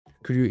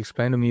Could you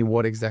explain to me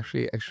what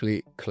exactly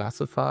actually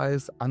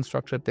classifies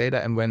unstructured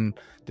data, and when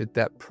did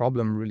that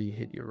problem really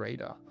hit your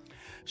radar?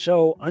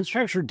 So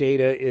unstructured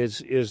data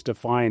is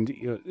defined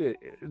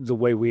the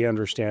way we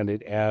understand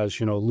it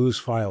as, loose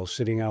files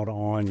sitting out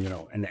on,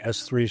 an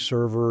S3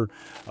 server,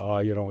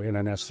 in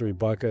an S3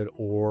 bucket,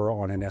 or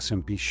on an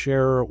SMP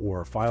share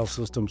or a file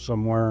system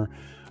somewhere,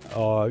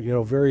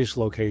 various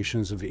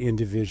locations of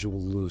individual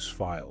loose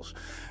files.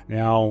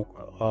 Now,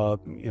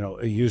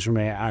 a user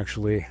may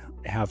actually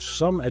have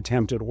some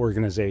attempt at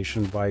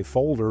organization by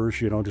folders,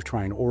 to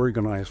try and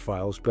organize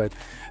files, but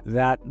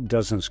that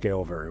doesn't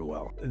scale very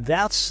well.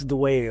 That's the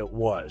way it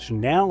was.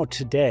 Now,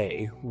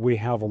 today, we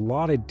have a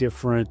lot of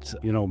different,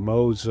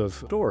 modes of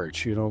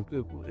storage.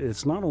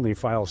 It's not only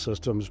file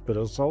systems, but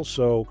it's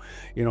also,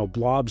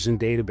 blobs and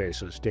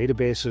databases.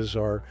 Databases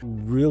are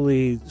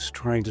really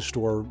trying to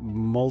store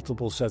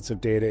multiple sets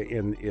of data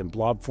in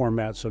blob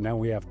format. So now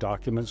we have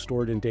documents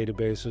stored in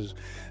databases.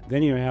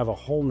 Then you have a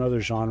whole nother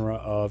genre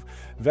of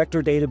vector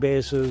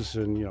databases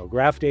and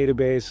graph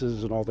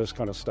databases and all this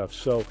kind of stuff.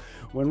 So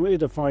when we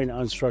define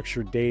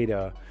unstructured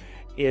data,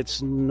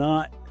 it's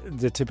not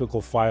the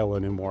typical file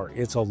anymore.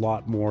 It's a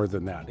lot more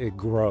than that. It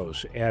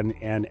grows, and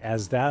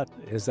as that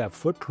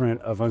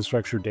footprint of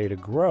unstructured data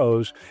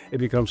grows, it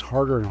becomes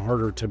harder and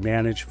harder to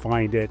manage,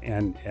 find it,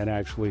 and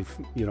actually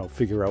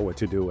figure out what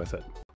to do with it.